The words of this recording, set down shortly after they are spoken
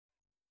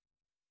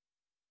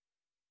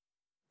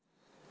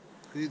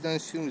Kıyıdan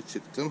şimdi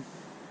çıktım.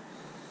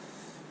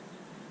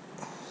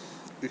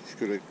 3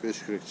 kürek 5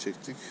 kürek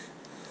çektik.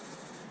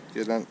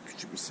 Gelen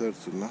küçük bir sarı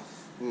turna.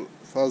 Bu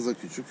fazla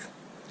küçük.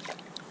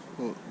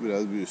 Bu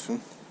biraz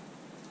büyüsün.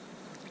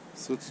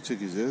 Sırtı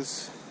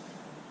çekeceğiz.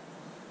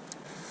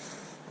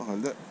 O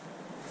halde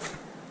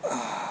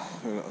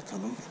böyle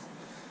atalım.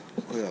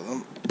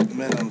 Koyalım.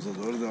 Meramıza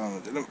doğru devam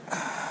edelim.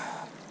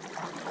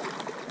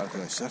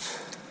 Arkadaşlar.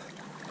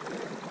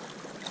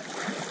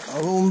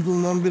 Hava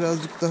umduğumdan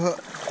birazcık daha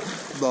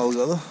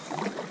dalgalı.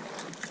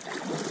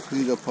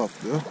 Kıyıda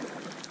patlıyor.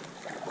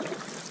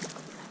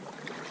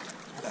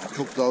 Yani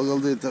çok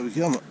dalgalı değil tabii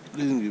ki ama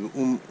dediğim gibi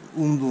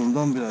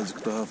umduğumdan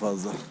birazcık daha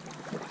fazla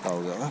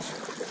dalga var.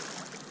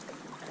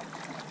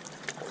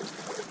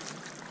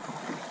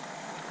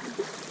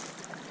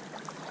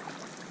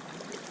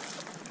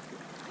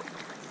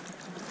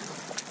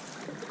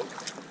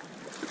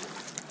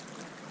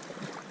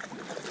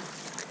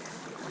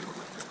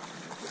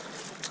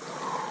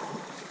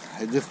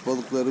 Hedef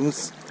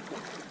balıklarımız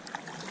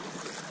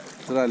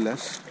traller,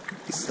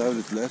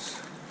 istavritler.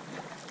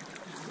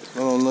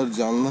 Ben onları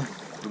canlı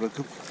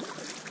bırakıp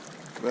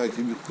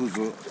belki bir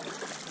kuzu,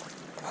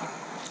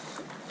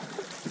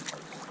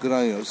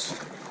 granyoz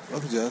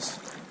bakacağız.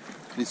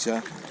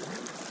 Riça.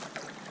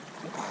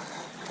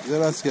 Bize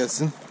rast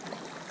gelsin.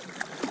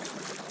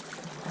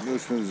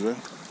 Görüşmek üzere.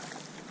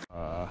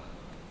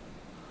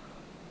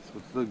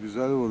 Sırtı da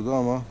güzel vurdu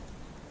ama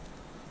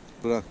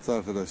bıraktı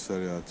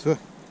arkadaşlar ya. Tüh.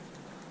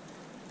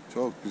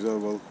 Çok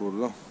güzel balık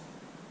vurdu.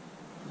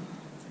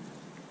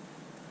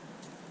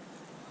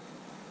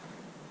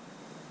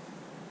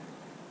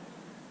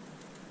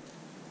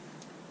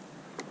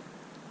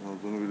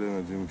 Olduğunu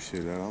bilemediğim bir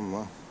şeyler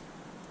ama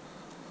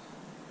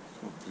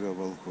çok güzel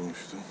balık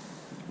olmuştu.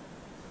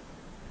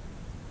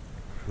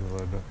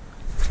 Şuralarda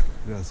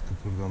biraz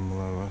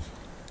kıpırdanmalar var.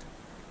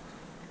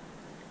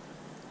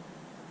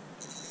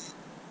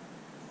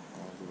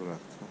 Aldı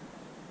bıraktı.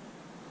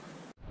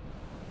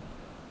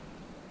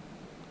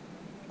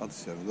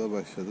 Atışlarımıza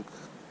başladık.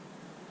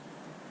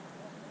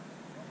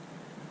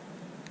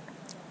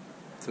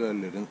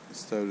 Trallerin,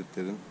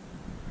 istavritlerin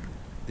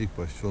ilk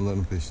başta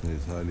onların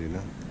peşindeyiz haliyle.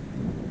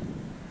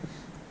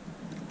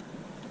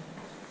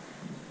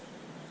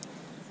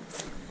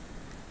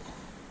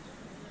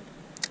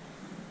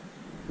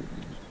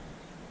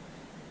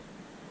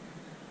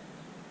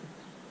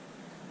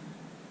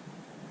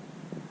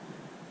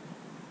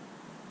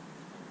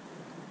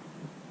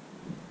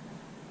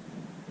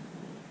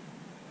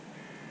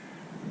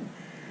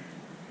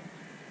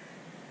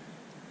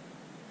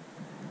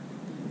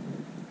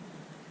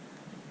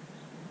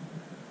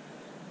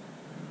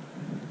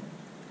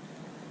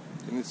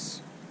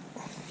 Deniz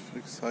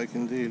pek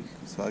sakin değil,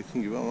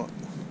 sakin gibi ama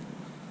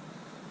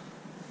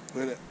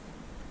böyle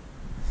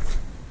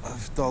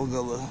hafif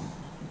dalgalı.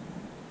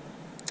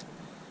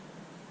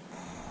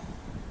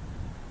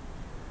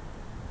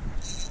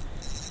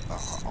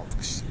 Aldık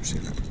bir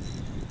şeyler.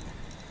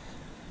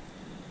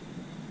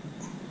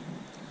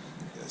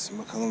 Gelsin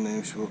bakalım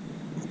neymiş bu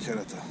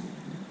kerata.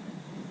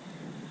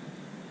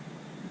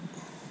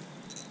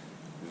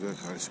 Güzel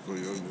karşı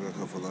koyuyor, güzel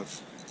kafalar.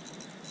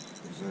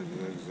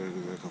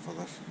 Güzel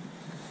kafalar.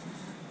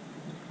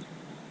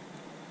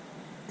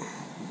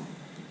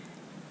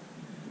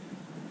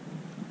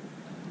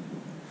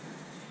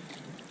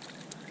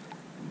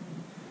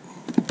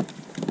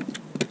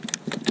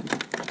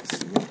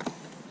 Aslında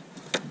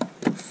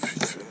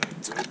hiç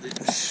fena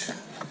değilmiş.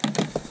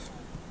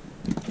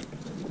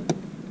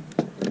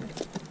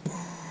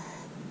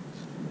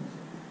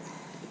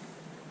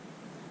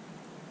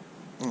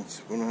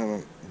 Evet, bunu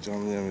hemen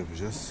canlı yem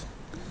yapacağız.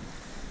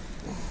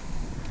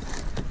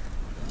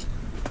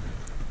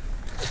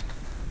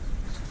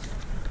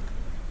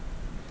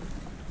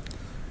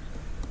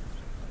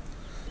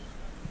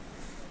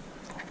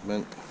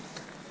 Ben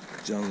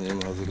canlı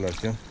yemi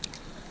hazırlarken,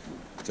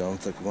 canlı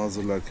takımı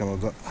hazırlarken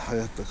o da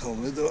hayatta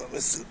kalmaya devam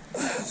etsin.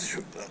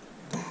 Şurada.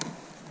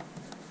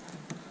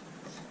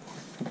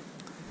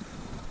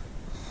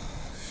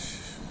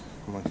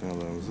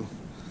 Makinelerimizi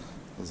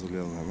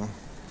hazırlayalım hemen.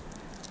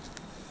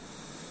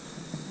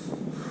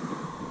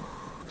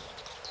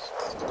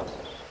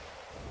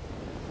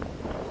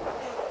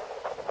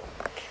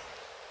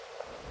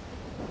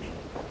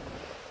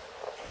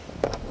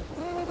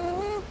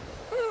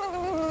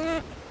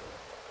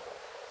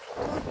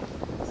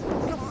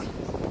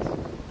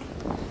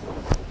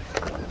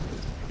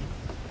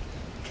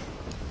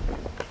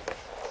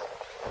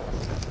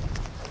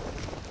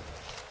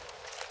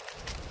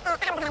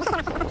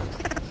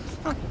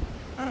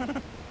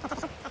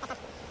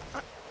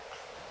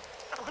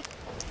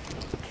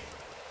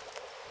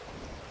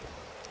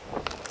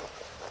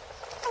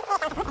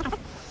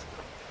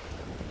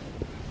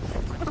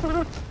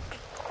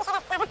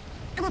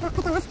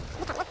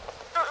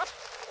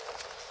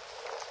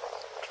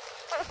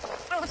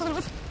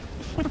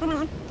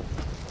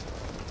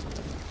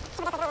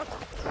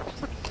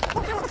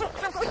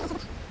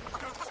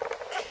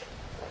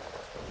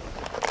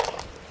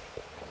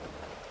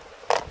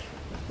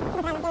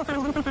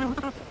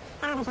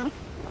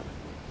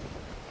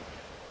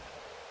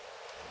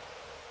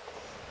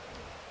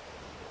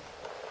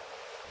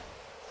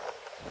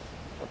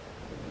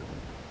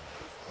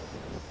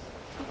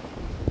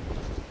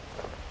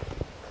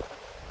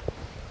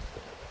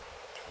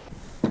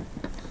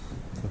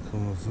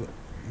 takımımızı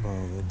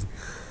bağladık.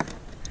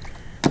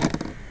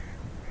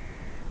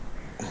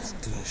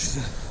 İşte.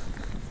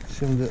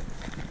 Şimdi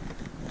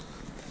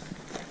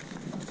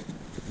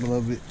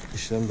buna bir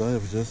işlem daha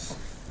yapacağız.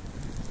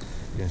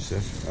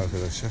 Gençler,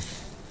 arkadaşlar.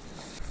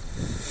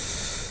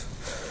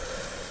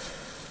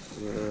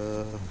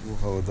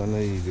 Bu havada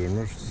ne iyi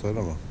görünür?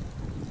 Sarı mı?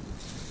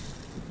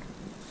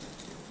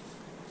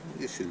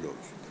 Yeşil de olur.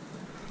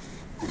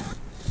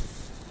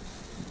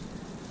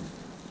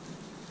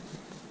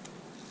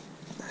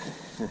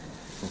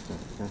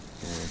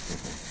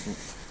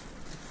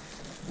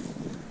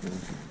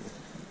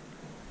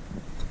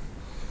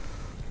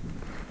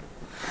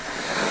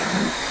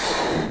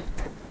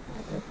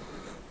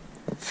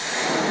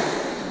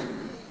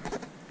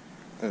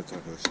 Evet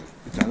arkadaşlar,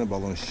 bir tane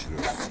balon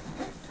şişiriyoruz.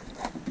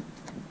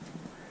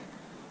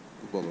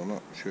 Bu balona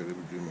şöyle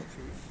bir düğüm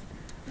atıyoruz.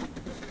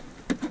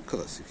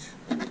 Klasik.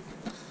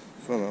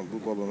 Sonra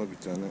bu balona bir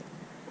tane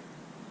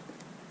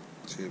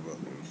şey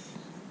bağlıyoruz.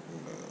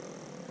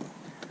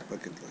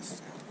 Paket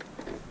lastiği.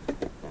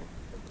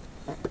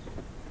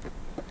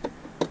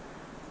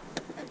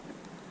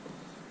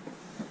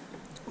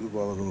 Bu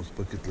bağladığımız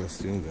paket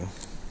lastiğini de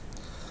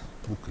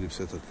bu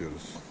klipse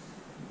takıyoruz.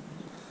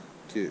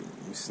 Ki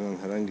misinanın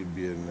herhangi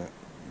bir yerine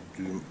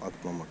düğüm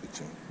atmamak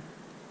için.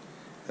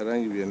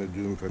 Herhangi bir yerine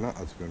düğüm falan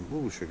atmıyorum.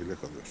 Bu şekilde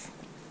kalıyor.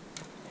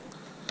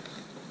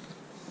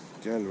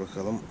 Gel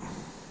bakalım.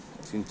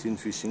 Tintin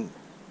fishing,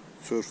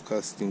 surf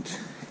casting.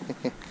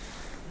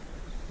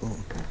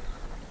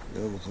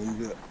 Gel bakalım,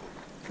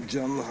 bir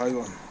canlı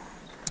hayvan.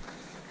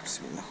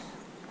 Bismillah.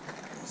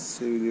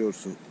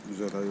 Seviliyorsun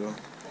güzel hayvan.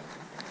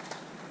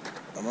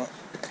 Ama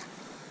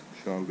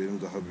şu an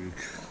benim daha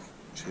büyük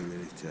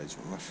şeylere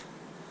ihtiyacım var.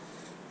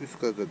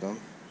 Üst gagadan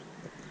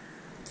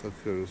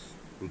takıyoruz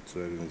bu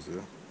tralimizi.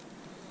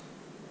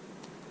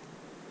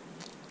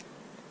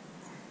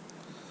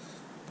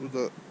 Bu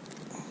da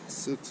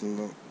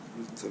sırtından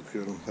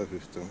takıyorum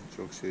hafiften.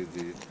 Çok şey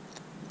değil.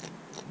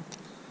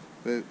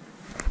 Ve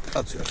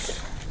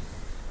atıyoruz.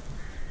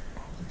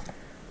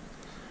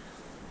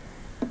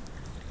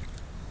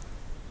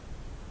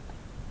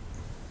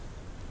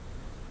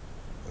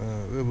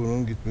 Ve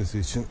bunun gitmesi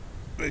için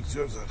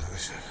bekliyoruz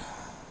arkadaşlar.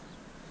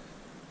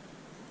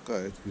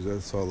 Gayet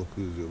güzel,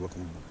 sağlıklı yüzüyor.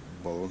 Bakın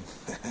balon.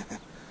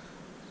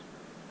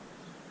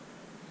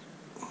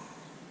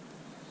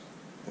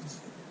 Evet.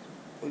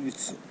 O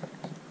gitsin.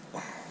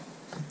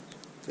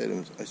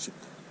 Terimiz açık.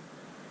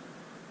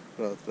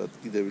 Rahat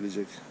rahat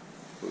gidebilecek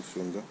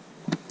pozisyonda.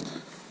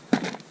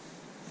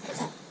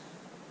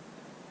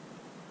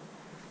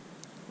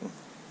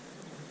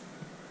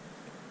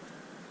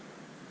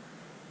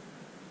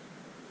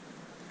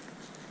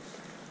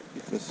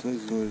 Gitmesine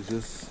izin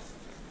vereceğiz.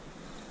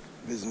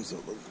 Bezimizi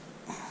alalım.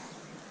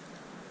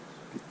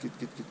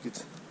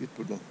 Git. Git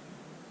buradan.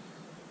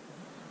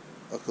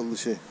 Akıllı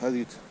şey. Hadi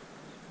git.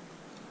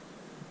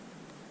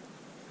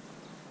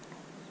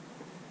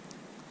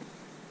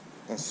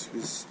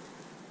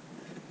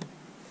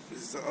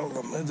 Biz de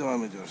avlanmaya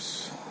devam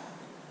ediyoruz.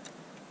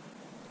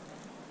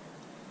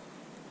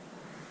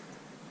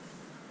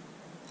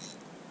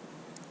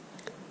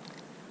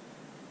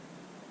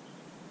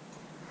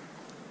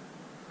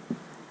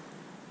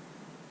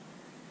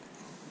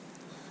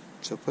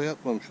 Çapa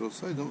yapmamış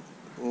olsaydım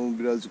onu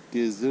birazcık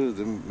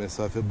gezdirirdim,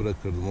 mesafe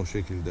bırakırdım, o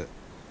şekilde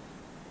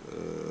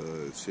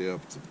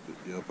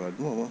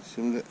yapardım ama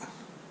şimdi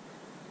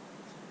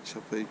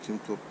çapayı kim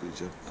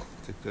toplayacak,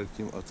 tekrar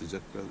kim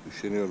atacak, biraz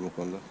üşeniyorum o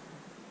konuda.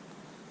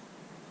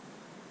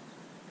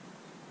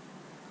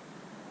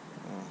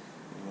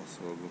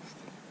 Nasıl olmuştu?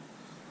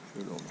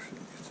 Şöyle olmuş.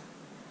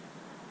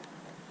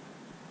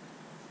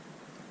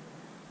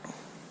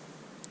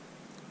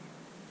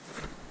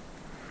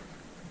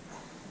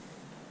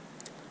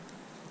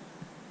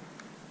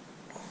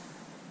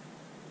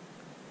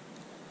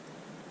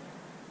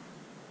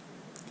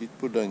 Git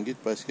buradan,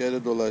 git başka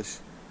yere dolaş.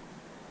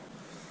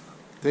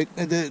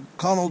 Teknede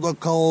kanoda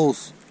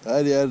kaos.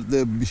 Her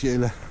yerde bir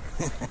şeyler.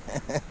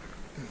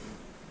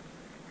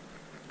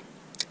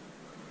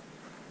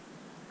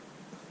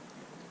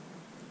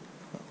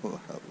 Allah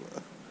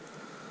Allah.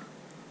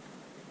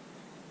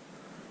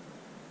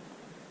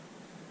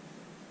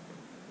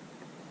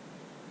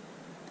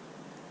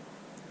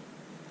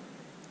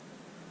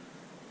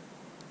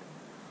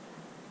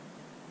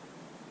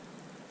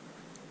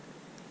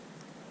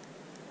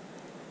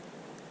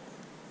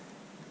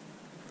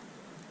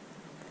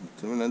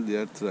 Muhtemelen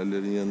diğer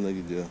trallerin yanına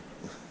gidiyor.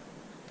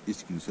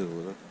 İçgüdüsel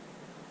olarak.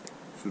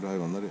 Sürü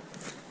hayvanları.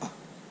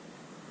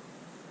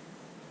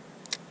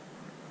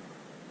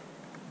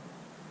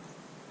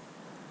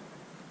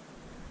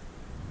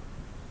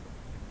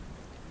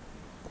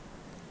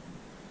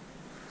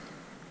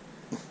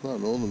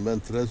 Lan oğlum, ben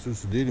tral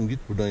sürüsü değilim, git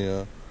buradan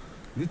ya.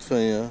 Lütfen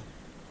ya.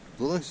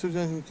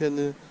 Dolaştıracaksın şimdi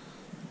kendini.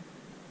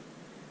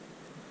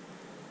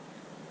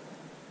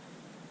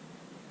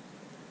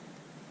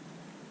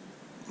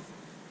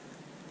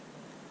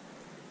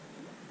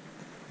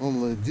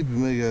 Vallahi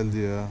dibime geldi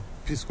ya.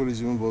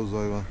 Psikolojimi bozdu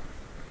hayvan.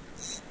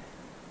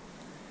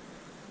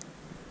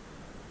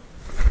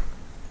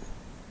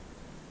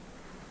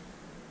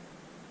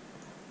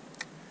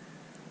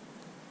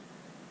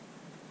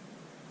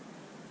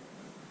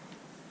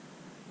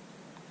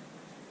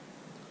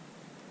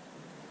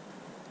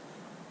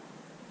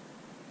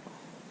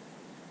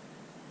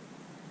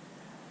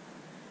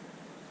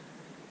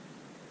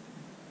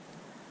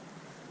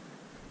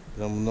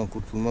 Ben bundan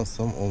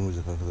kurtulmazsam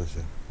olmayacak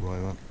arkadaşlar. Bu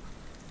hayvan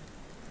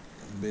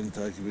beni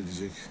takip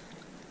edecek.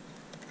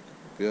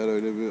 Bir ara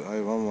öyle bir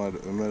hayvan vardı.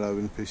 Ömer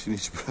abinin peşini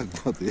hiç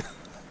bırakmadı ya.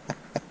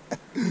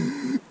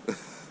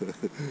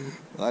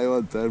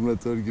 Hayvan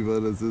Terminator gibi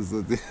arasını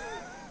satıyor.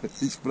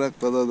 Hiç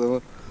bırakmadı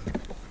adamı.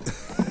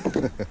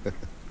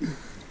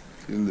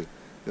 Şimdi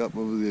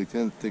yapmamız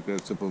gereken tekrar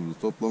çapamızı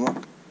toplamak.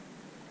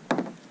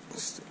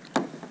 İşte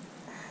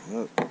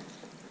ya,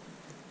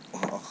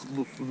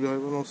 akıllı uslu bir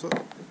hayvan olsa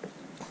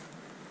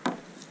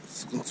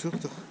sıkıntı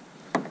yok da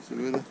işte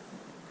böyle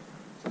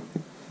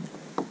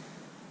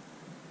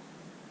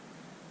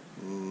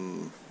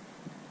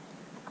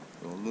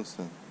oldun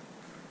sen.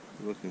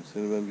 Dur bakayım,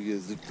 seni ben bir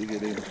gezdirip de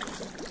geleyim.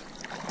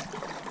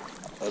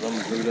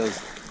 Aramızda biraz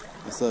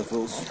mesafe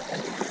olsun.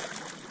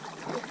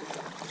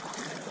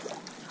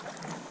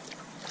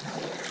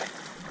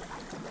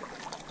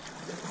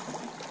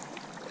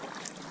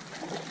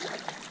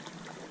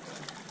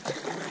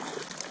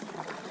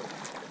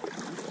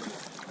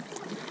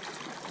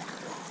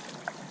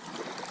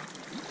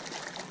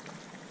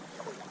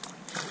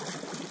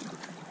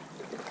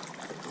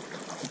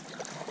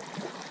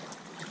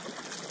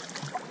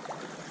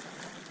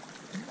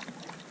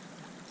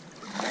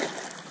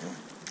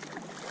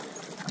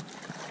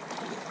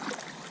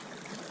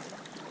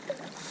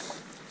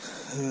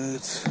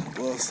 Evet,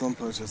 bu aslan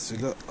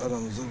parçasıyla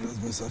aramıza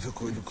biraz mesafe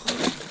koyduk.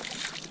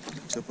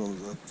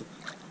 Çapamızı attık.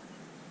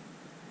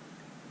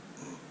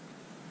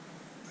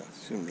 Evet,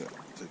 şimdi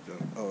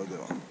tekrar ava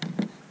devam.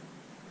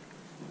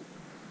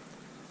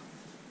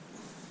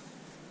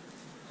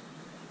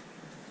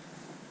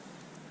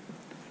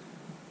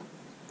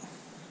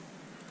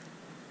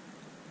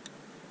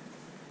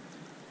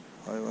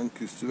 Hayvan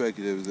küstü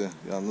belki de bize.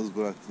 Yalnız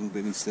bıraktın,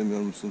 beni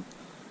istemiyor musun?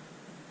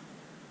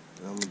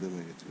 Ben mı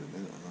demeye getiriyor? Ne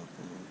anlatmam.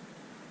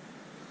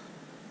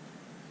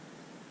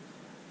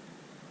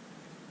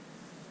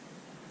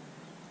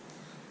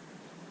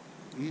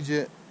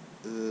 İyice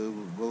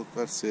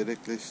balıklar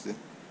seyrekleşti.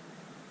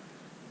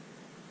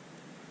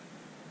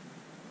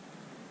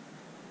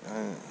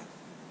 Yani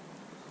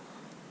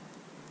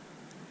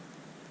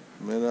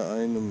mera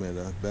aynı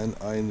mera, ben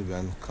aynı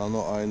ben,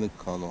 kano aynı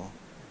kano,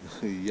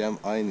 yem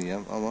aynı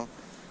yem ama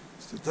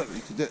işte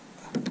tabii ki de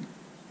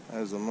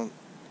her zaman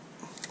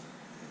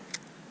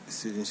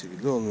istediğin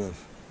şekilde olmuyor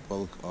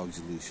balık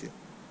avcılığı işi.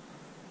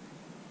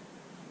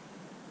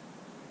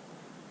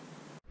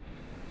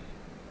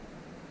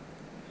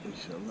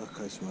 İnşallah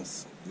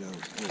kaçmaz. Ya,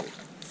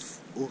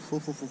 of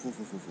of of of of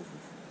of of.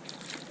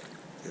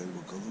 Gel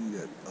bakalım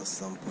gel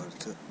aslan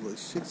parça. Ula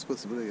eşek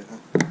sıpası buraya gel. Ha.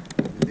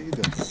 Nereye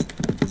gidiyorsun?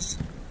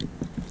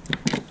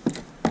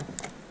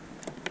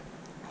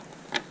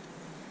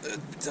 Evet,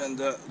 bir tane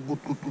daha gut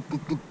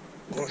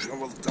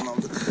konuşma balıktan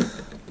aldık.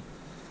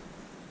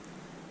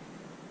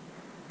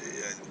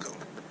 Hadi bakalım.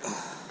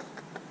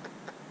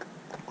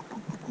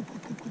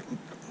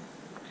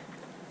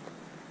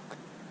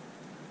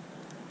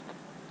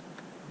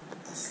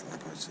 Aslan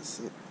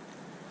parçası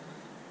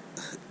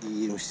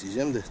iyi yemiş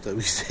diyeceğim de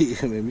tabii ki de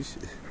yememiş.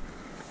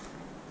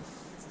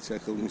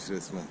 Çakılmış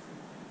resmen.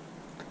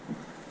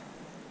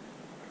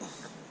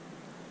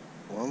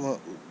 Ama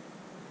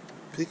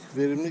pek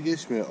verimli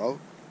geçmiyor av.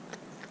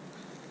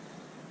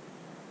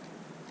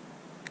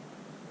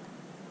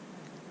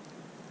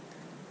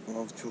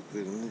 Av çok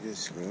verimli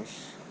geçmiyor.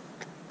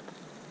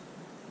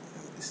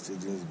 Yani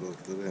istediğimiz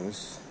balıkları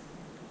henüz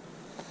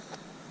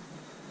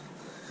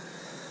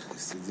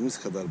istediğimiz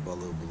kadar balığı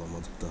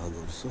bulamadık daha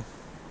doğrusu.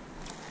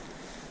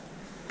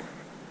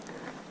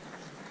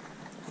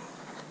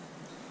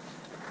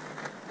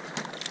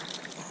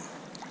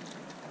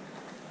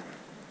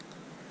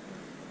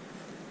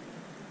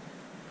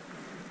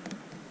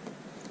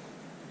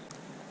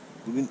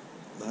 Bugün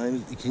daha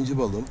henüz ikinci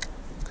balığım.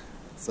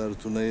 Sarı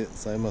turnayı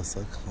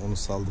saymazsak onu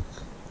saldık.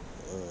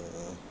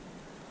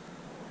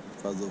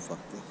 Fazla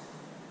ufaktı.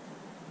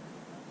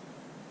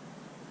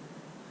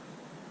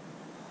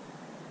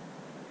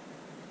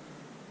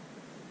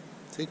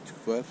 Tek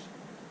tük var.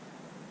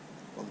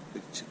 Balık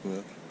pek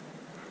çıkmıyor.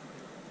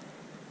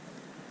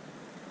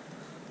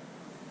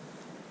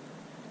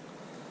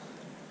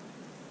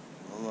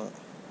 Ama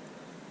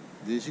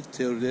değişik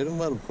teorilerim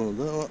var bu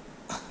konuda ama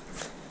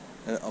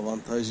yani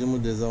avantajlı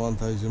mı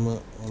dezavantajlı mı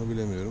onu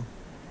bilemiyorum.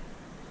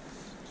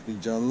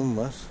 Çünkü canlım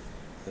var.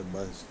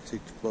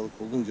 Tek tük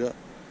balık olunca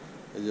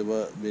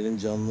acaba benim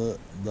canlı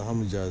daha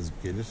mı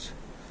cazip gelir?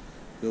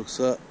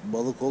 Yoksa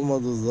balık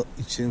olmadığı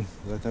için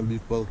zaten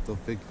büyük balıkla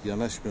pek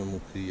yanaşmıyor mu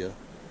kıyıya?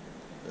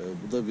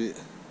 Bu da bir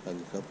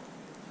handikap.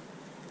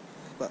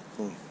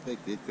 Bakalım,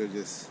 bekleyip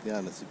göreceğiz.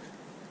 Ya nasip.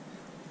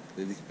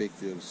 Dedik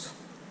bekliyoruz.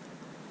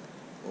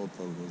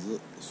 Oltamızı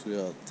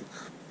suya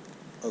attık.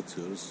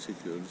 Atıyoruz,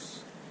 çekiyoruz.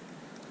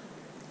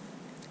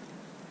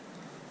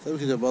 Tabii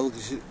ki de balık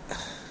işi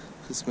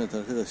kısmet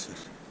arkadaşlar.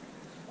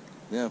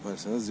 Ne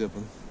yaparsanız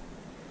yapın.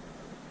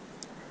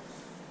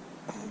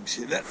 Bir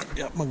şeyler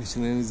yapmak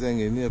için elinizden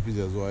geleni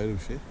yapacağız. O ayrı bir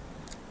şey.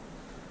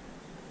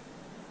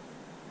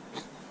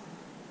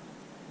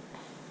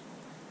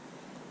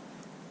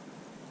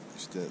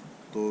 İşte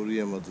doğru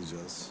yem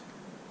atacağız.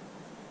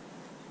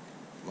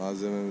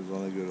 Malzememiz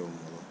ona göre olmalı.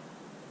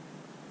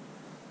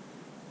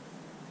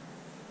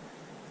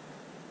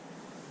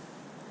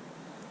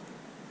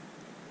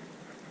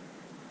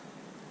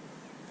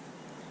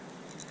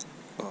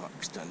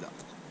 Bir tane daha.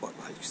 Vay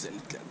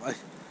güzellikler vay.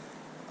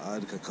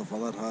 Harika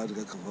kafalar,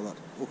 harika kafalar.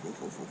 Of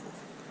of of of.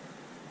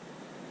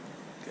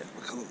 Gel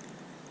bakalım.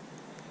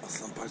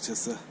 Aslan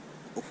parçası.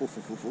 Of of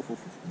of of of.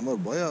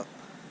 Bunlar baya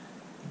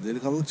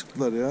delikanlı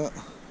çıktılar ya.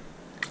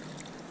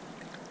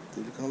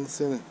 Delikanlı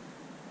seni.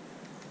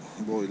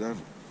 Boylar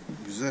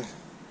güzel.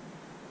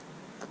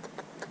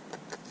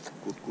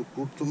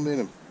 Kurtum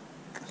benim.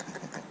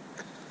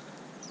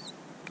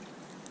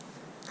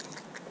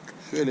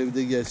 Şöyle bir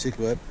de gerçek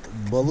var.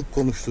 Balık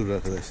konuşturur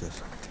arkadaşlar.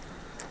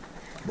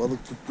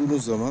 Balık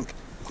tuttuğunuz zaman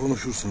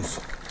konuşursunuz.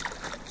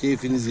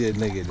 Keyfiniz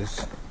yerine gelir.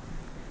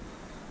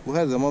 Bu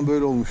her zaman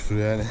böyle olmuştur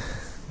yani.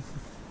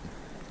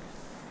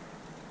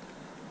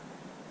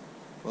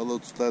 Balığı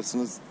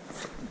tutarsınız,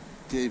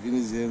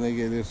 keyfiniz yerine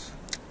gelir.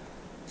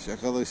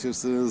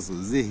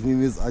 Şakalaşırsınız,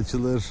 zihniniz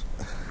açılır.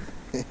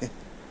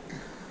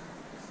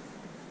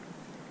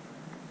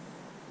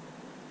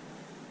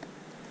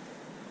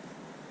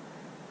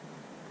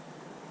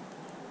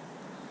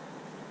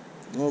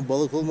 Ama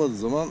balık olmadığı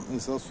zaman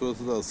insan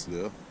suratı da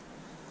asılıyor.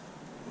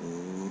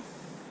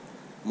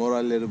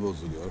 Moralleri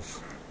bozuluyor.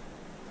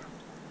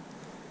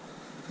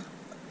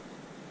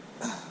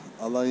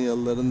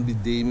 Alanyalıların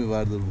bir deyimi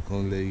vardır bu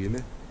konuyla ilgili.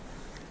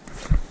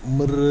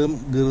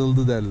 Mırrım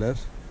kırıldı derler.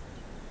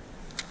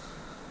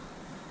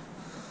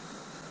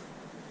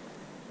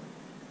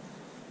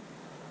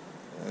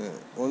 Yani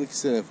 12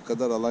 sene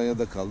kadar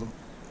Alanya'da kaldım.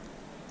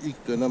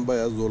 İlk dönem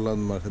bayağı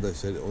zorlandım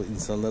arkadaşlar. O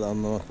insanları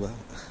anlamakla.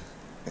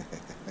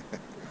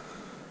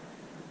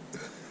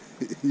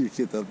 İlk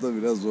etapta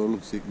biraz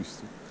zorluk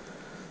çekmiştim.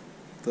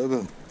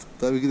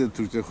 Tabii ki de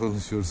Türkçe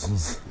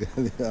konuşuyorsunuz.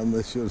 Yani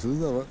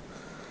anlaşıyorsunuz ama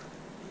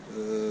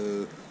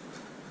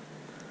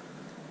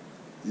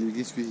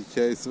ilginç bir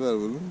hikayesi var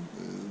bunun.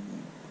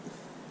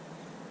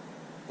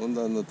 Onu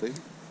da anlatayım.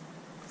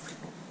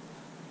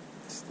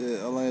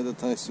 İşte Alanya'da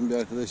tanıştığım bir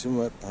arkadaşım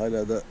var.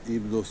 Hala da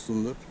iyi bir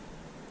dostumdur.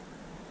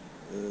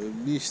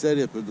 Bir işler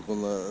yapıyorduk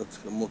onunla.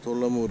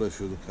 Motorla mı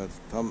uğraşıyorduk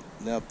artık. Tam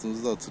ne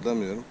yaptığımızı da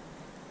hatırlamıyorum.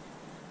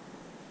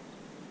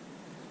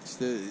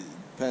 İşte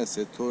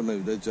pense,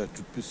 tornavida,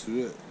 cartçut bir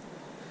sürü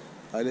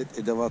alet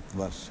edevat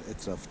var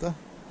etrafta.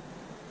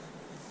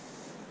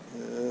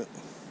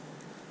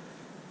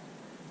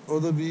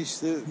 O da bir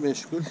işte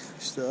meşgul.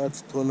 İşte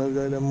artık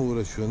tornavidayla mı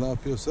uğraşıyor, ne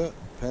yapıyorsa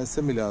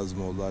pense mi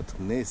lazım oldu artık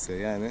neyse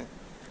yani.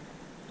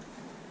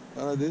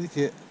 Bana dedi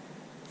ki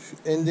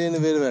şu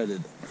endeğini veriver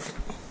dedi.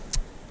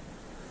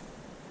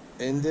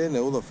 Endeğe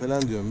ne ola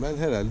falan diyorum ben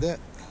herhalde.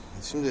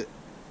 Şimdi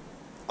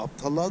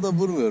aptallığa da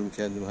vurmuyorum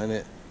kendimi,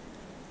 hani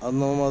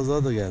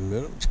anlamamazlığa da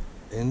gelmiyorum.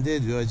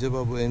 Endeğe diyor,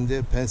 acaba bu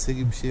endeğe pense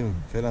gibi bir şey mi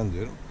falan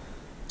diyorum.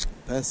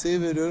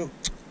 Penseyi veriyorum,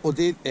 o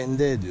değil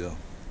endeğe diyor.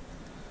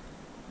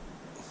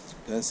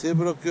 Penseyi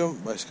bırakıyorum,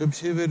 başka bir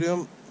şey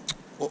veriyorum,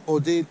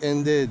 o değil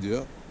endeğe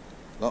diyor.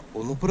 Lan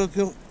onu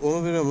bırakıyorum,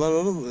 onu veriyorum, lan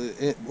oğlum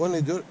o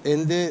ne diyor,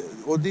 endeğe,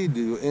 o değil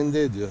diyor,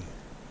 endeğe diyor.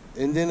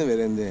 Endeğini ver,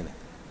 endeğini.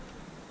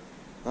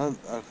 Lan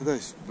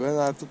arkadaş, ben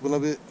artık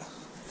buna bir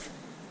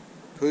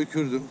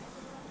pöykürdüm.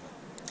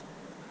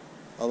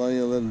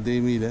 Alanyalıların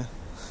deyimiyle.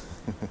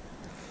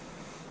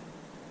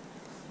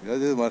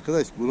 Ya dedim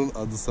arkadaş, bunun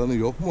adı sanı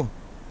yok mu?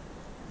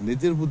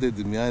 Nedir bu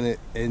dedim, yani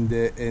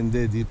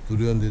ende deyip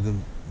duruyorsun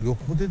dedim.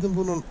 Yok mu dedim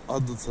bunun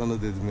adı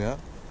sanı dedim ya.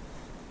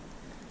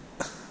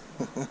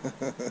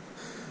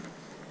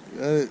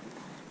 Yani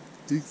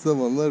ilk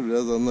zamanlar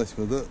biraz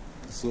anlaşmada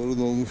sorun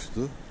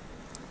olmuştu.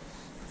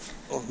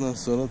 Ondan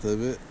sonra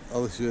tabi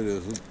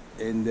alışveriyorsun.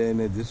 Ende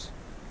nedir?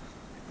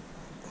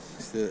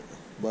 İşte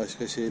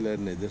başka şeyler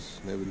nedir?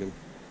 Ne bileyim.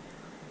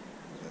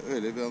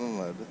 Öyle bir anım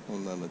vardı.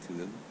 Onu da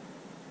anlatayım dedim.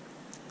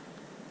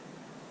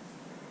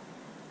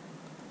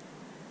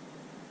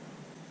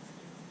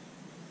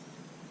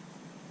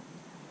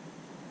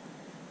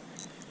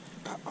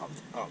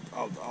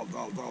 Aldı.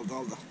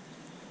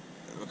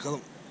 Bakalım.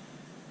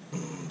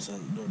 Sen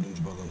 4.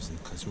 balonsun.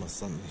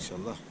 Kaçmazsan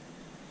inşallah.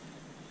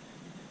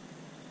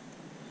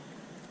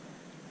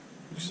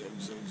 Güzel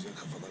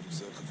kafalar.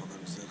 Güzel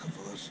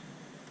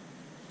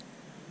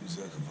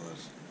kafalar.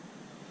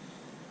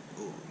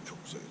 Oo,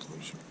 çok güzel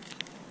yakalamışım.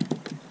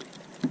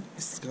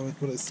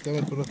 İstikamet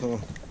bura, tamam.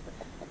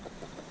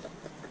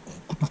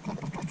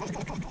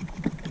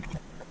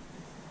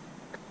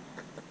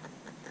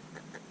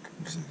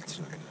 Güzel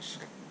traller.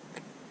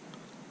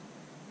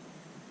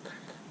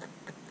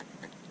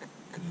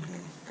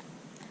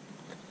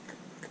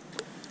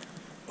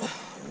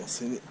 Ama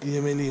seni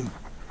yemeliyim.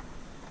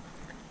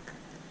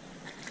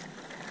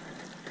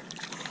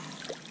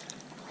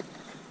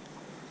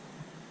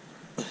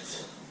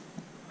 Evet.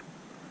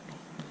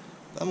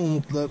 Tam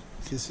umutlar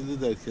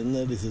kesildi derken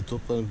neredeyse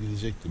toplanıp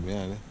gidecektim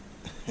yani.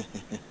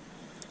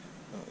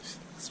 İşte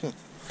kısmet.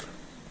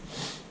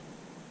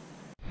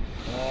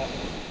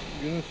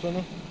 Günün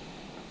sonu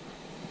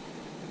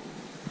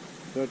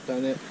 4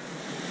 tane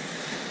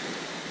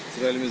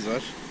tralimiz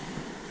var.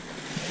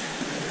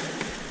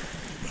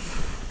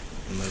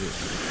 Bunları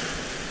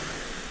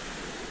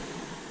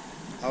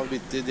av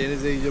bitti.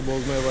 Deniz iyice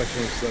bozmaya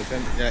başlamış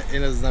zaten. Yani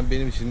en azından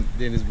benim için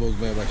deniz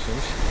bozmaya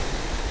başlamış.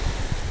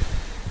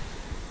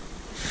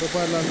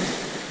 Toparlandık.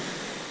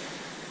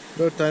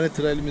 4 tane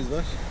tralimiz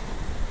var.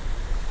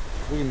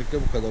 Bugünlük de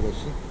bu kadar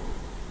olsun.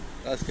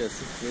 Rast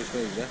gelsin.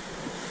 Görüşmek üzere.